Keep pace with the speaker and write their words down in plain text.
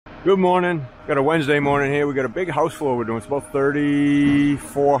Good morning. Got a Wednesday morning here. We got a big house floor we're doing. It's about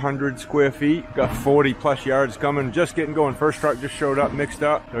 3,400 square feet. Got 40 plus yards coming. Just getting going. First truck just showed up, mixed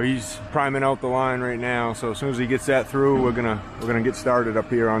up. So he's priming out the line right now. So as soon as he gets that through, we're gonna get started up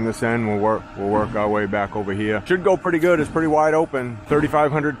here on this end. We'll work our way back over here. Should go pretty good. It's pretty wide open.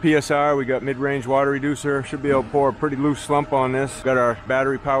 3,500 PSI. We got mid-range water reducer. Should be able to pour a pretty loose slump on this. Got our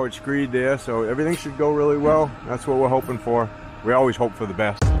battery-powered screed there, so everything should go really well. That's what we're hoping for. We always hope for the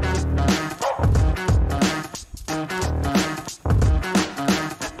best.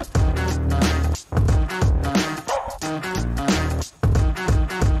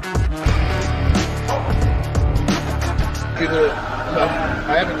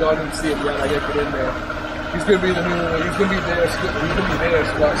 I haven't gone and see him yet. I gotta get in there. He's gonna be the new one. He's gonna be there. He's gonna be there.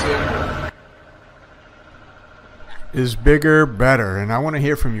 Spot seeing. Is bigger better, and I want to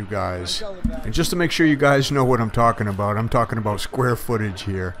hear from you guys. And just to make sure you guys know what I'm talking about square footage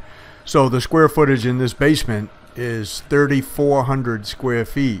here. So the square footage in this basement is 3,400 square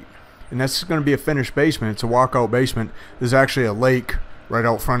feet, and that's going to be a finished basement. It's a walkout basement. There's actually a lake right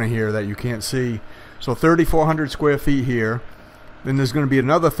out front of here that you can't see. So 3,400 square feet here. Then there's going to be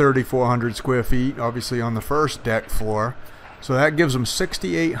another 3,400 square feet, obviously on the first deck floor. So that gives them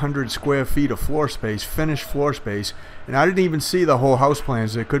 6,800 square feet of floor space, finished floor space. And I didn't even see the whole house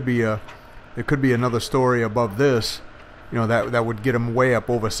plans. There could be another story above this, you know, that would get them way up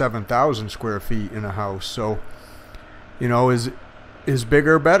over 7,000 square feet in a house. So, you know, is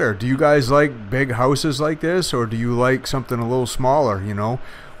bigger better? Do you guys like big houses like this, or do you like something a little smaller? You know,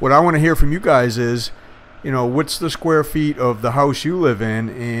 what I want to hear from you guys is, you know, what's the square feet of the house you live in,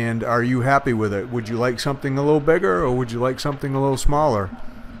 and are you happy with it? Would you like something a little bigger, or would you like something a little smaller?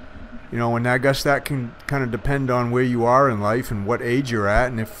 You know, and I guess that can kind of depend on where you are in life and what age you're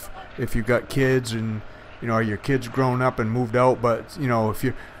at, and if you've got kids, and you know, are your kids grown up and moved out. But you know, if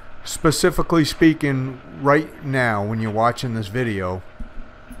you're specifically speaking right now when you're watching this video,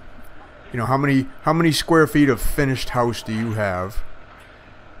 you know, how many square feet of finished house do you have?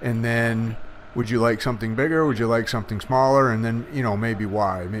 And then, would you like something bigger? Would you like something smaller? And then, you know, maybe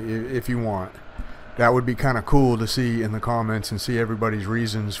why, if you want. That would be kind of cool to see in the comments and see everybody's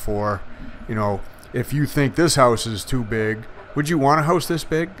reasons for, you know, if you think this house is too big, would you want a house this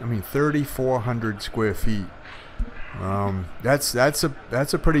big? I mean, 3,400 square feet. That's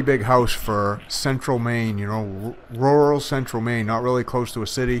a pretty big house for central Maine, you know, rural central Maine, not really close to a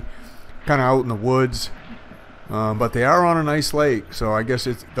city, kind of out in the woods. But they are on a nice lake, so I guess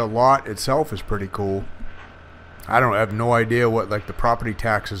the lot itself is pretty cool. I have no idea what, like, the property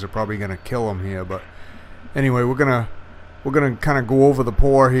taxes are probably gonna kill them here, but anyway, we're gonna kind of go over the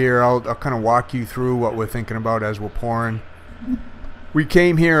pour here. I'll kind of walk you through what we're thinking about as we're pouring. We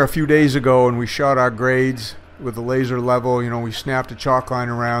came here a few days ago and we shot our grades with the laser level. You know, we snapped a chalk line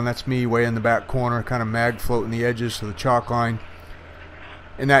around. That's me way in the back corner, kind of mag floating the edges to the chalk line.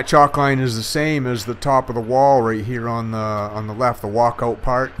 And that chalk line is the same as the top of the wall right here on the left, the walkout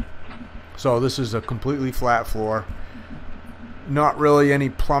part. So this is a completely flat floor. Not really any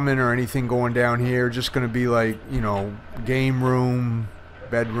plumbing or anything going down here. Just going to be like, you know, game room,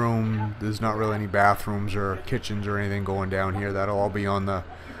 bedroom. There's not really any bathrooms or kitchens or anything going down here. That'll all be on the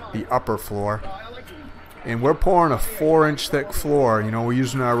upper floor. And we're pouring a 4-inch thick floor. You know, we're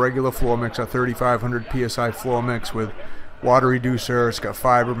using our regular floor mix, our 3,500 PSI floor mix with water reducer. It's got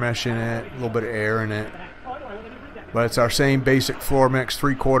fiber mesh in it, a little bit of air in it. But it's our same basic floor mix,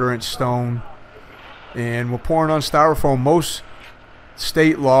 3/4 inch stone. And we're pouring on styrofoam. Most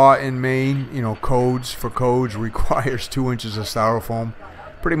state law in Maine, you know, codes requires 2 inches of styrofoam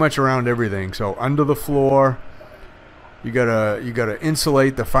pretty much around everything. So under the floor, you gotta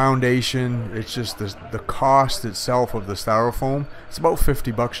insulate the foundation. It's just the cost itself of the styrofoam. It's about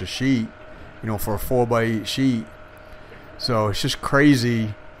 $50 a sheet, you know, for a 4x8 sheet. So it's just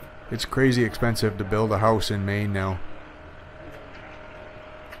crazy. It's crazy expensive to build a house in Maine now.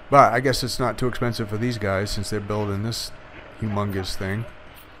 But I guess it's not too expensive for these guys since they're building this humongous thing.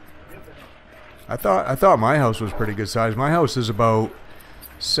 I thought my house was pretty good size. My house is about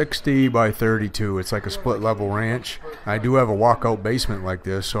 60 by 32. It's like a split level ranch. I do have a walkout basement like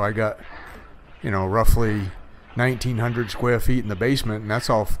this, so I got, you know, roughly 1,900 square feet in the basement, and that's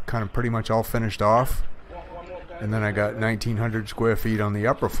all kind of pretty much all finished off. And then I got 1,900 square feet on the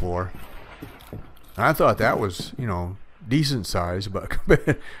upper floor. I thought that was, you know, decent size, but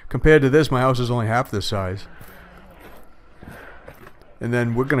compared to this, my house is only half this size. And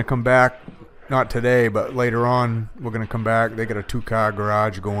then we're going to come back, not today, but later on, we're going to come back. They got a 2-car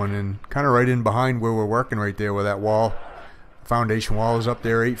garage going in, kind of right in behind where we're working right there, where that wall, foundation wall is up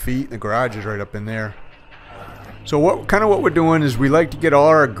there 8 feet, and the garage is right up in there. So what we're doing is we like to get all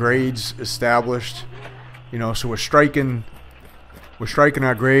our grades established. You know, so we're striking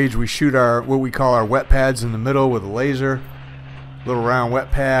our grades. We shoot our what we call our wet pads in the middle with a laser, little round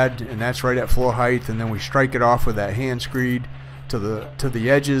wet pad, and that's right at floor height. And then we strike it off with that hand screed to the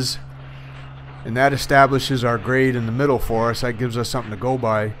edges, and that establishes our grade in the middle for us. That gives us something to go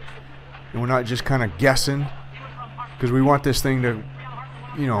by, and we're not just kind of guessing, because we want this thing to,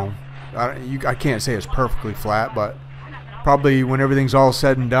 you know, I can't say it's perfectly flat, but probably when everything's all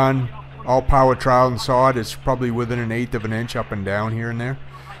said and done, all power trowel and sawed, it's probably within 1/8 of an inch up and down here and there.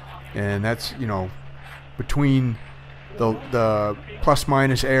 And that's, you know, between the plus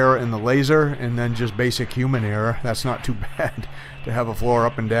minus error in the laser and then just basic human error, that's not too bad to have a floor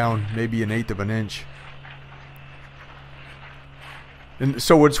up and down maybe 1/8 of an inch. And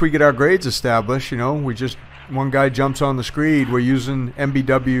so once we get our grades established, you know, one guy jumps on the screed. We're using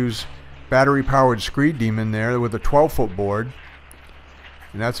MBW's battery powered screed demon there with a 12-foot board,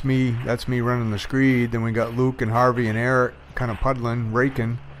 and that's me running the screed. Then we got Luke and Harvey and Eric kind of puddling,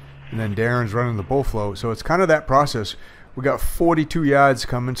 raking, and then Darren's running the bull float. So it's kind of that process. We got 42 yards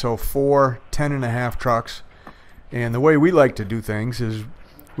coming, so 4 10.5 trucks. And the way we like to do things is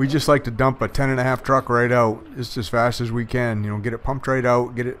we just like to dump a 10.5 truck right out just as fast as we can. You know, get it pumped right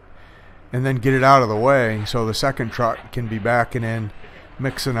out, and then get it out of the way so the second truck can be backing in,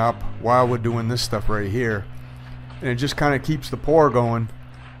 mixing up while we're doing this stuff right here. And it just kind of keeps the pour going.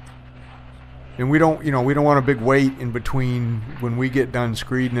 And we don't want a big wait in between when we get done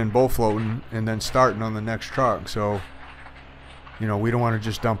screeding and bull floating and then starting on the next truck. So, you know, we don't want to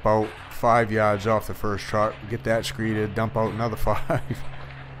just dump out 5 yards off the first truck, get that screeded, dump out another 5.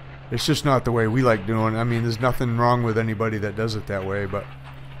 It's just not the way we like doing it. I mean, there's nothing wrong with anybody that does it that way, but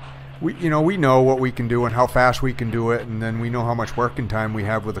we know what we can do and how fast we can do it, and then we know how much working time we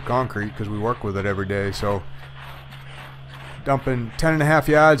have with the concrete because we work with it every day. So dumping 10.5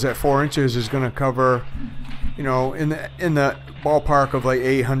 yards at 4 inches is going to cover, you know, in the ballpark of like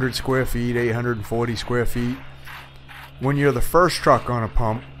 800 square feet, 840 square feet. When you're the first truck on a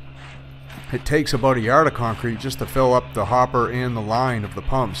pump, it takes about 1 yard of concrete just to fill up the hopper and the line of the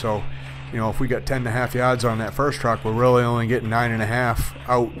pump. So, you know, if we got 10.5 yards on that first truck, we're really only getting 9.5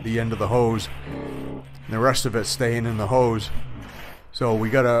 out the end of the hose, and the rest of it staying in the hose. So we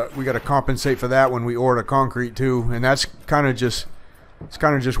gotta compensate for that when we order concrete too, and that's kind of just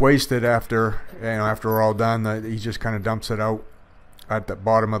wasted after we're all done. He just kind of dumps it out at the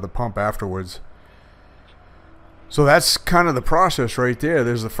bottom of the pump afterwards. So that's kind of the process right there.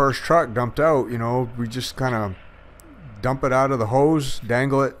 There's the first truck dumped out. You know, we just kind of dump it out of the hose,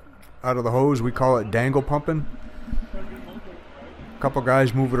 dangle it out of the hose. We call it dangle pumping. A couple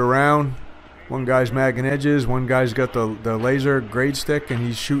guys move it around. One guy's magging edges. One guy's got the laser grade stick, and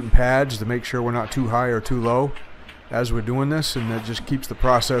he's shooting pads to make sure we're not too high or too low as we're doing this, and that just keeps the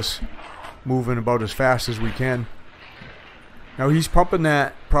process moving about as fast as we can. Now he's pumping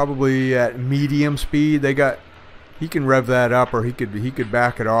that probably at medium speed. He can rev that up, or he could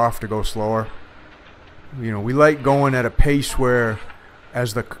back it off to go slower. You know, we like going at a pace where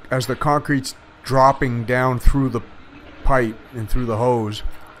as the concrete's dropping down through the pipe and through the hose,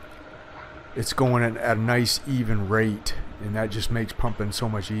 it's going at a nice even rate, and that just makes pumping so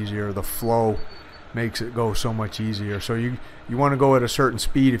much easier. The flow makes it go so much easier. So you want to go at a certain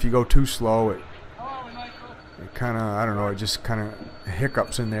speed. If you go too slow, it kind of, I don't know, it just kind of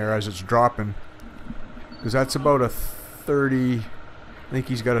hiccups in there as it's dropping. Because that's about a 30, I think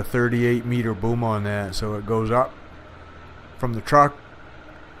he's got a 38 meter boom on that. So it goes up from the truck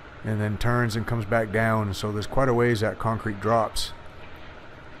and then turns and comes back down. So there's quite a ways that concrete drops.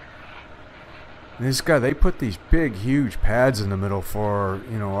 And this guy, they put these big, huge pads in the middle for,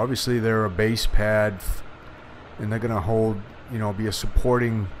 you know, obviously they're a base pad, and they're going to hold, you know, be a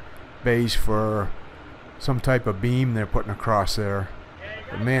supporting base for some type of beam they're putting across there.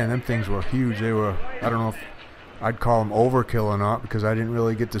 But man, them things were huge. They were, I don't know if I'd call them overkill or not, because I didn't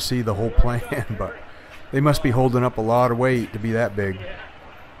really get to see the whole plan, but they must be holding up a lot of weight to be that big.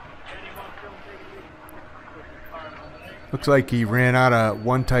 Looks like he ran out of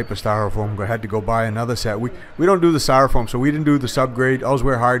one type of styrofoam, had to go buy another set. We don't do the styrofoam, so we didn't do the subgrade. All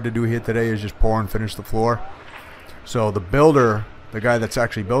we're hired to do here today is just pour and finish the floor. So the builder, the guy that's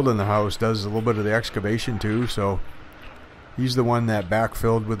actually building the house, does a little bit of the excavation too. So he's the one that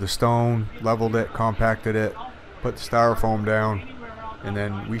backfilled with the stone, leveled it, compacted it, put the styrofoam down, and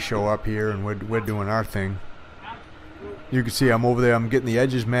then we show up here and we're doing our thing. You can see I'm over there, I'm getting the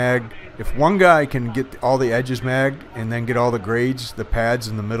edges magged. If one guy can get all the edges magged and then get all the grades, the pads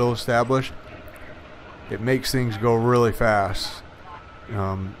in the middle established, it makes things go really fast.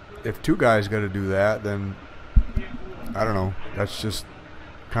 If two guys got to do that, then I don't know, that's just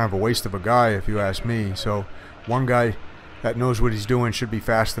kind of a waste of a guy if you ask me. So one guy that knows what he's doing should be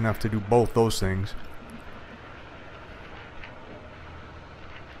fast enough to do both those things.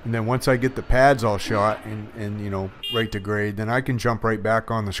 And then once I get the pads all shot and you know, right to grade, then I can jump right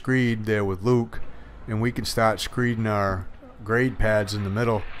back on the screed there with Luke, and we can start screeding our grade pads in the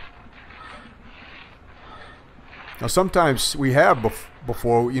middle. Now sometimes we have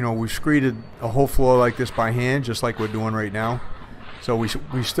before, you know, we've screeded a whole floor like this by hand, just like we're doing right now. So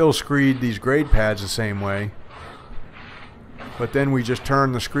we still screed these grade pads the same way, but then we just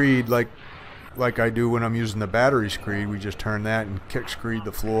turn the screed like I do when I'm using the battery screed. We just turn that and kick screed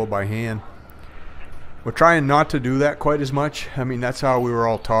the floor by hand. We're trying not to do that quite as much. I mean, that's how we were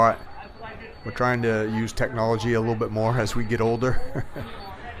all taught. We're trying to use technology a little bit more as we get older.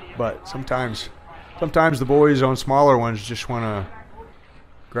 But sometimes the boys on smaller ones just want to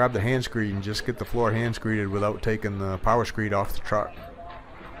grab the hand screed and just get the floor hand screeded without taking the power screed off the truck.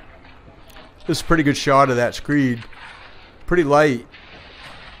 This is a pretty good shot of that screed. Pretty light,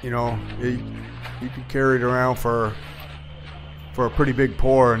 you know. You can carry it around for a pretty big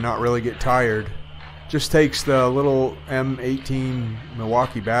pour and not really get tired. Just takes the little M18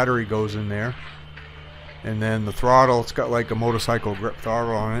 Milwaukee battery goes in there, and then the throttle, it's got like a motorcycle grip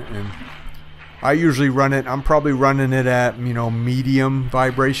throttle on it, and I usually run it, I'm probably running it at, you know, medium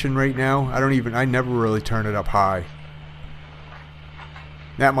vibration right now. I never really turn it up high.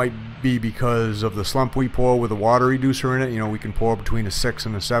 That might be because of the slump we pour with a water reducer in it. You know, we can pour between a 6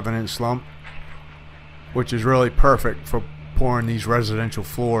 and a 7-inch slump, which is really perfect for pouring these residential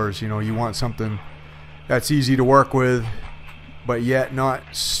floors. You know, you want something that's easy to work with, but yet not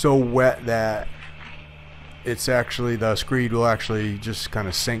so wet that it's actually, the screed will actually just kind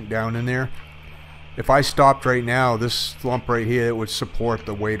of sink down in there. If I stopped right now, this slump right here, it would support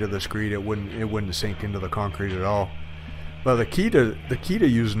the weight of the screed. It wouldn't sink into the concrete at all. But the key to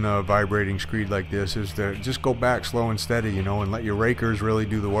using a vibrating screed like this is to just go back slow and steady, you know, and let your rakers really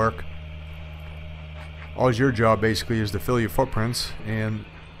do the work. All your job basically is to fill your footprints, and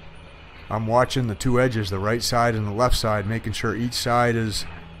I'm watching the two edges, the right side and the left side, making sure each side is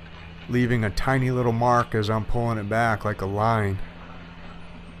leaving a tiny little mark as I'm pulling it back like a line.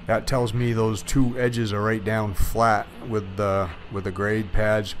 That tells me those two edges are right down flat with the grade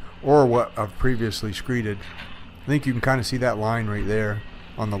pads or what I've previously screeded. I think you can kind of see that line right there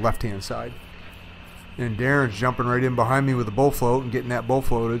on the left hand side. And Darren's jumping right in behind me with the bow float and getting that bow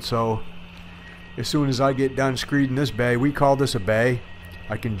floated, so as soon as I get done screeding this bay, we call this a bay,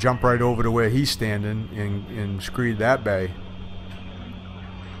 I can jump right over to where he's standing and screed that bay.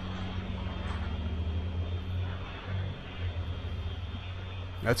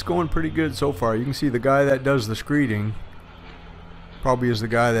 That's going pretty good so far. You can see the guy that does the screeding probably is the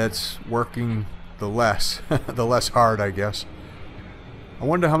guy that's working the less hard, I guess. I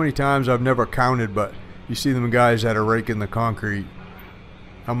wonder how many times, I've never counted, but you see them guys that are raking the concrete,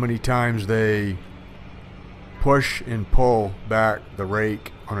 how many times they push and pull back the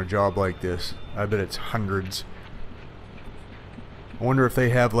rake on a job like this. I bet it's hundreds. I wonder if they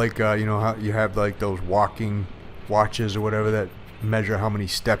have like you know how you have like those walking watches or whatever that measure how many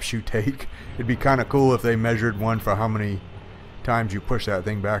steps you take. It'd be kind of cool if they measured one for how many times you push that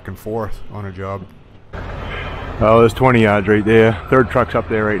thing back and forth on a job. Well, there's 20 yards right there. Third truck's up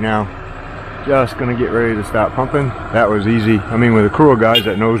there right now. Just gonna get ready to start pumping. That was easy. I mean, with a crew of guys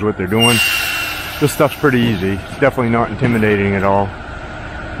that knows what they're doing, this stuff's pretty easy. It's definitely not intimidating at all.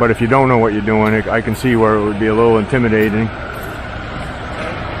 But if you don't know what you're doing, I can see where it would be a little intimidating.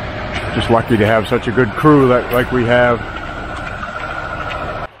 Just lucky to have such a good crew like we have.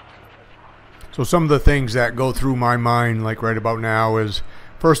 So some of the things that go through my mind like right about now is,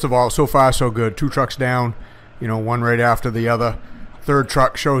 first of all, so far so good. Two trucks down, you know, one right after the other. Third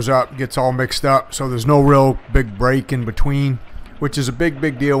truck shows up, gets all mixed up, so there's no real big break in between, which is a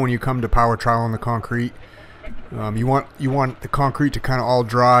big deal when you come to power trialing the concrete. You want the concrete to kind of all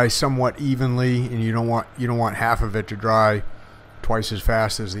dry somewhat evenly, and you don't want half of it to dry twice as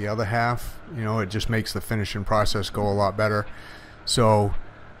fast as the other half. You know, it just makes the finishing process go a lot better. So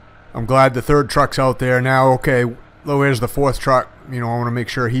I'm glad the third truck's out there now. Okay, where's the fourth truck? You know, I want to make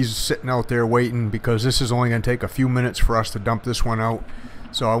sure he's sitting out there waiting, because this is only going to take a few minutes for us to dump this one out.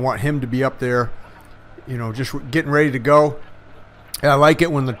 So I want him to be up there, you know, just getting ready to go. And I like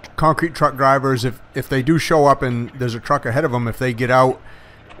it when the concrete truck drivers, if they do show up and there's a truck ahead of them, if they get out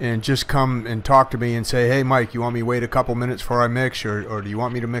and just come and talk to me and say, hey, Mike, you want me to wait a couple minutes before I mix, or do you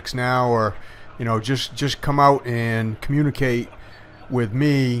want me to mix now? Or, you know, just come out and communicate with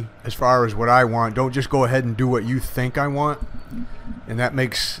me as far as what I want. Don't just go ahead and do what you think I want. and that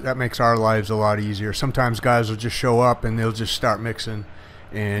makes our lives a lot easier. Sometimes guys will just show up and they'll just start mixing,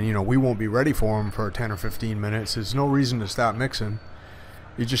 and you know, we won't be ready for them for 10 or 15 minutes. There's no reason to stop mixing.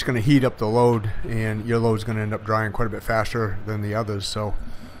 You're just going to heat up the load, and your load's going to end up drying quite a bit faster than the others. So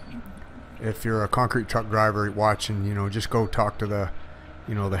if you're a concrete truck driver watching, you know, just go talk to the,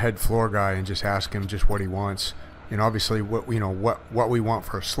 you know, the head floor guy and just ask him just what he wants. And obviously what, you know, what we want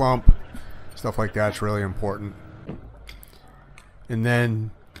for a slump, stuff like that's really important. And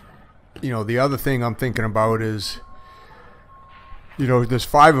then, you know, the other thing I'm thinking about is, you know, there's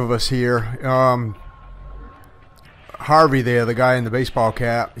 5 of us here. Harvey there, the guy in the baseball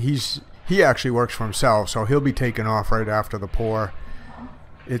cap, he actually works for himself, so he'll be taking off right after the pour.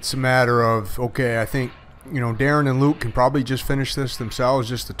 It's a matter of, okay, I think, you know, Darren and Luke can probably just finish this themselves,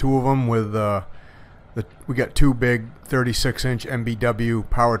 just the 2 of them with we got 2 big 36-inch MBW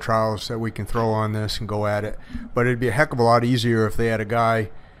power trowels that we can throw on this and go at it. But it'd be a heck of a lot easier if they had a guy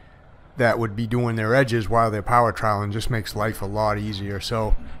that would be doing their edges while they're power troweling. Just makes life a lot easier.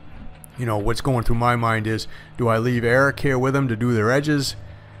 So, you know, what's going through my mind is, do I leave Eric here with them to do their edges,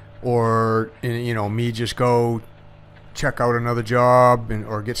 or, you know, me just go check out another job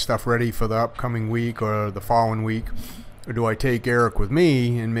or get stuff ready for the upcoming week or the following week? Or do I take Eric with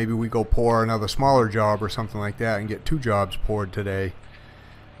me and maybe we go pour another smaller job or something like that and get 2 jobs poured today?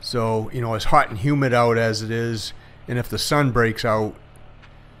 So, you know, as hot and humid out as it is, and if the sun breaks out,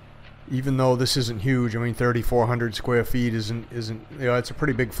 even though this isn't huge, I mean, 3,400 square feet isn't, you know, it's a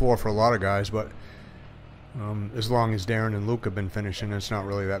pretty big floor for a lot of guys, but as long as Darren and Luke have been finishing, it's not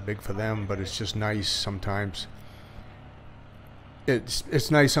really that big for them, but it's just nice sometimes.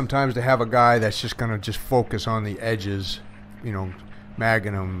 It's nice sometimes to have a guy that's just going to just focus on the edges, you know,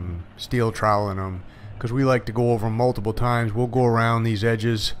 magging them, steel troweling them, because we like to go over them multiple times. We'll go around these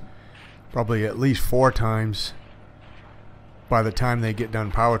edges probably at least 4 times by the time they get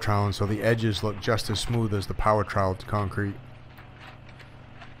done power troweling, so the edges look just as smooth as the power troweled concrete.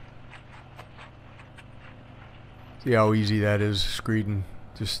 See how easy that is, screeding.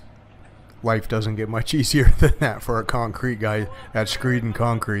 Just life doesn't get much easier than that for a concrete guy. That's screeding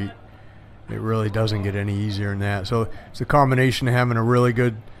concrete. It really doesn't get any easier than that. So it's a combination of having a really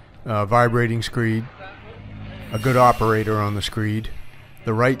good vibrating screed, a good operator on the screed,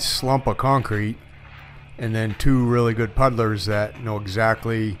 the right slump of concrete, and then 2 really good puddlers that know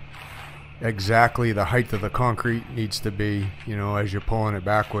exactly the height of the concrete needs to be, you know, as you're pulling it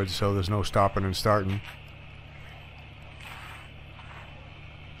backwards, so there's no stopping and starting.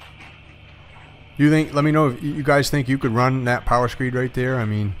 You think? Let me know if you guys think you could run that power screed right there. I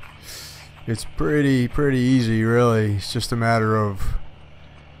mean, it's pretty easy, really. It's just a matter of,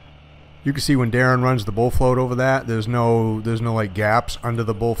 you can see when Darren runs the bull float over that, there's no like gaps under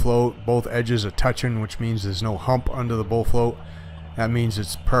the bull float. Both edges are touching, which means there's no hump under the bull float. That means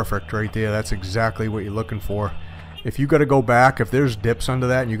it's perfect right there. That's exactly what you're looking for. If you got to go back, if there's dips under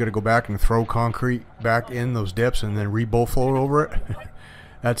that and you got to go back and throw concrete back in those dips and then re-bull float over it,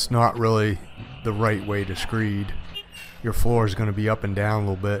 that's not really the right way to screed. Your floor is going to be up and down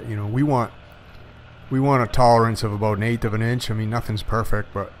a little bit. You know, we want a tolerance of about 1/8 of an inch. I mean, nothing's perfect,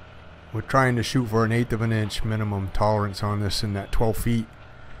 but we're trying to shoot for 1/8 of an inch minimum tolerance on this in that 12 feet.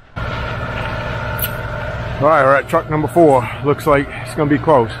 All right, we're at truck number 4. Looks like it's going to be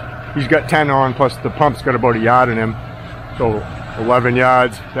close. He's got 10 on, plus the pump's got about 1 yard in him. So 11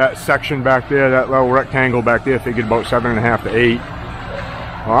 yards. That section back there, that little rectangle back there, figured about 7.5 to 8.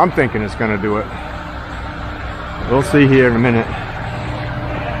 Well, I'm thinking it's going to do it. We'll see here in a minute.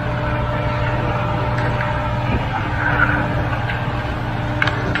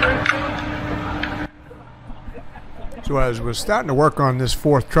 So as we're starting to work on this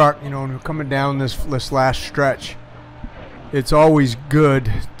 4th truck, you know, and we're coming down this last stretch, it's always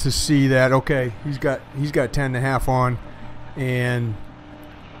good to see that, okay, he's got 10.5 on, and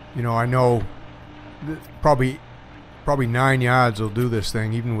you know, I know probably 9 yards will do this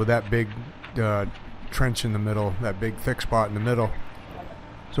thing, even with that big trench in the middle, that big thick spot in the middle.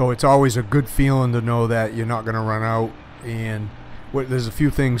 So it's always a good feeling to know that you're not going to run out. And there's a few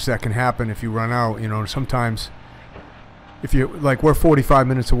things that can happen if you run out. You know, sometimes if you, like, we're 45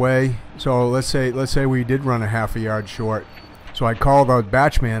 minutes away, so let's say we did run a half a yard short. So I call the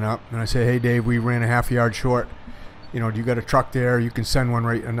batch man up and I say, hey Dave, we ran a half a yard short. You know, do you got a truck there? You can send one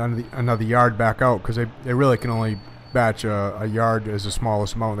right another yard back out, because they really can only batch a yard as the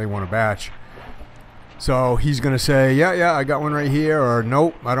smallest amount they want to batch. So he's going to say, yeah, I got one right here, or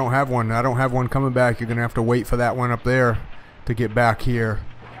nope, I don't have one. I don't have one coming back. You're going to have to wait for that one up there to get back here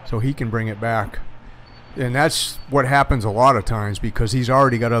so he can bring it back. And that's what happens a lot of times, because he's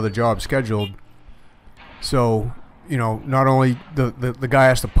already got other jobs scheduled. So, you know, not only the guy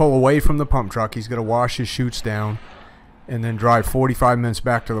has to pull away from the pump truck, he's got to wash his chutes down, and then drive 45 minutes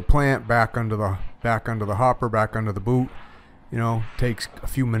back to the plant, back under the hopper, back under the boot. You know, takes a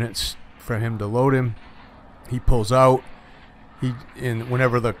few minutes for him to load him. He pulls out.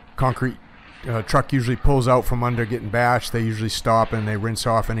 Whenever the concrete truck usually pulls out from under getting batched, they usually stop and they rinse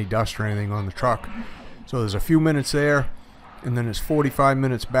off any dust or anything on the truck. So there's a few minutes there, and then it's 45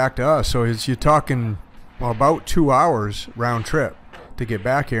 minutes back to us. So you're talking about 2 hours round trip to get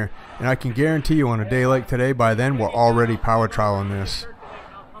back here. And I can guarantee you, on a day like today, by then we're already power troweling this.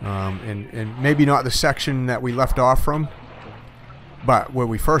 And maybe not the section that we left off from, but where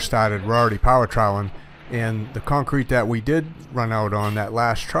we first started, we're already power troweling. And the concrete that we did run out on that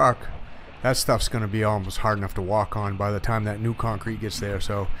last truck, that stuff's going to be almost hard enough to walk on by the time that new concrete gets there.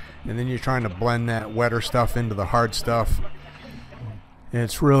 So, and then you're trying to blend that wetter stuff into the hard stuff, and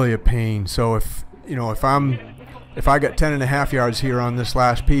it's really a pain. So if I got 10.5 yards here on this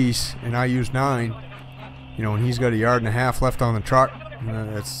last piece and I use 9, you know, and he's got 1.5 yards left on the truck,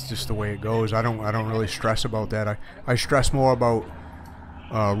 that's just the way it goes. I don't really stress about that. I stress more about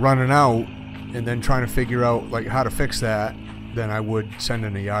running out and then trying to figure out like how to fix that than I would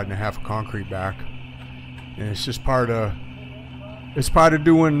sending 1.5 yards of concrete back. And it's just part of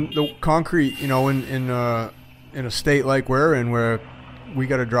doing the concrete, you know, in a state like we're in, where we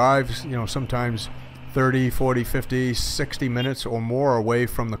got to drive, you know, sometimes 30, 40, 50, 60 minutes or more away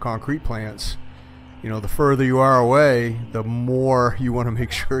from the concrete plants. You know, the further you are away, the more you want to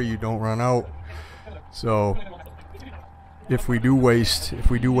make sure you don't run out. So if we do waste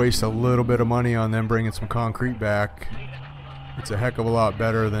a little bit of money on them bringing some concrete back, it's a heck of a lot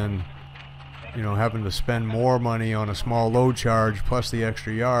better than, you know, having to spend more money on a small load charge plus the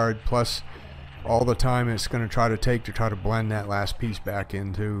extra yard plus all the time it's going to try to blend that last piece back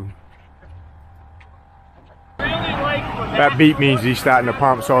into. That beep means he's starting to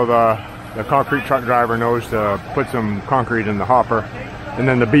pump, so the concrete truck driver knows to put some concrete in the hopper, and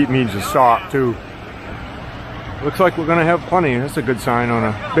then the beep means to stop too. Looks like we're gonna have plenty. That's a good sign on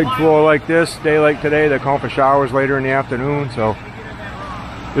a big floor like this. Day like today, they're calling for showers later in the afternoon, so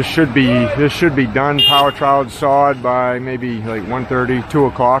this should be done, power troweled, sawed by maybe like 1:30, 2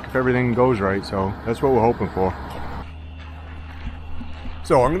 o'clock if everything goes right. So that's what we're hoping for.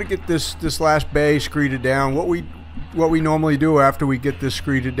 So I'm gonna get this last bay screeded down. What we normally do after we get this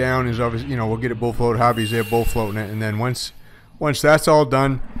screeded down is, obviously, you know, we'll get it bull float. Hobby's there bull floating it, and then once that's all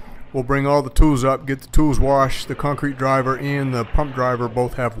done, we'll bring all the tools up, get the tools washed. The concrete driver and the pump driver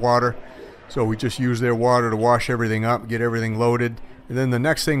both have water, so we just use their water to wash everything up, get everything loaded. And then the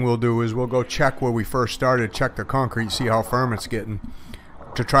next thing we'll do is we'll go check where we first started, check the concrete, see how firm it's getting,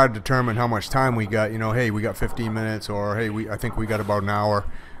 to try to determine how much time we got. You know, hey, we got 15 minutes, or hey, I think we got about an hour.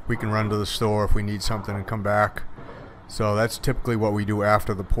 We can run to the store if we need something and come back. So that's typically what we do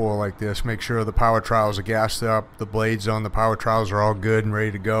after the pour like this. Make sure the power trowels are gassed up, the blades on the power trowels are all good and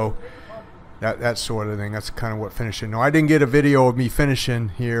ready to go. That sort of thing. That's kind of what finishing. No, I didn't get a video of me finishing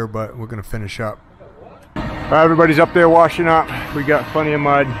here, but we're going to finish up. Everybody's up there washing up. We got plenty of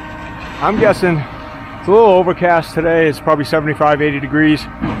mud. I'm guessing it's a little overcast today. It's probably 75, 80 degrees.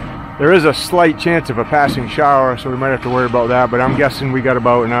 There is a slight chance of a passing shower, so we might have to worry about that, but I'm guessing we got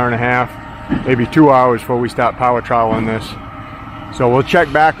about 1.5 hours, maybe 2 hours before we start power troweling this. So we'll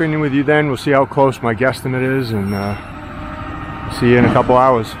check back in with you then. We'll see how close my guesstimate is, and see you in a couple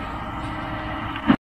hours.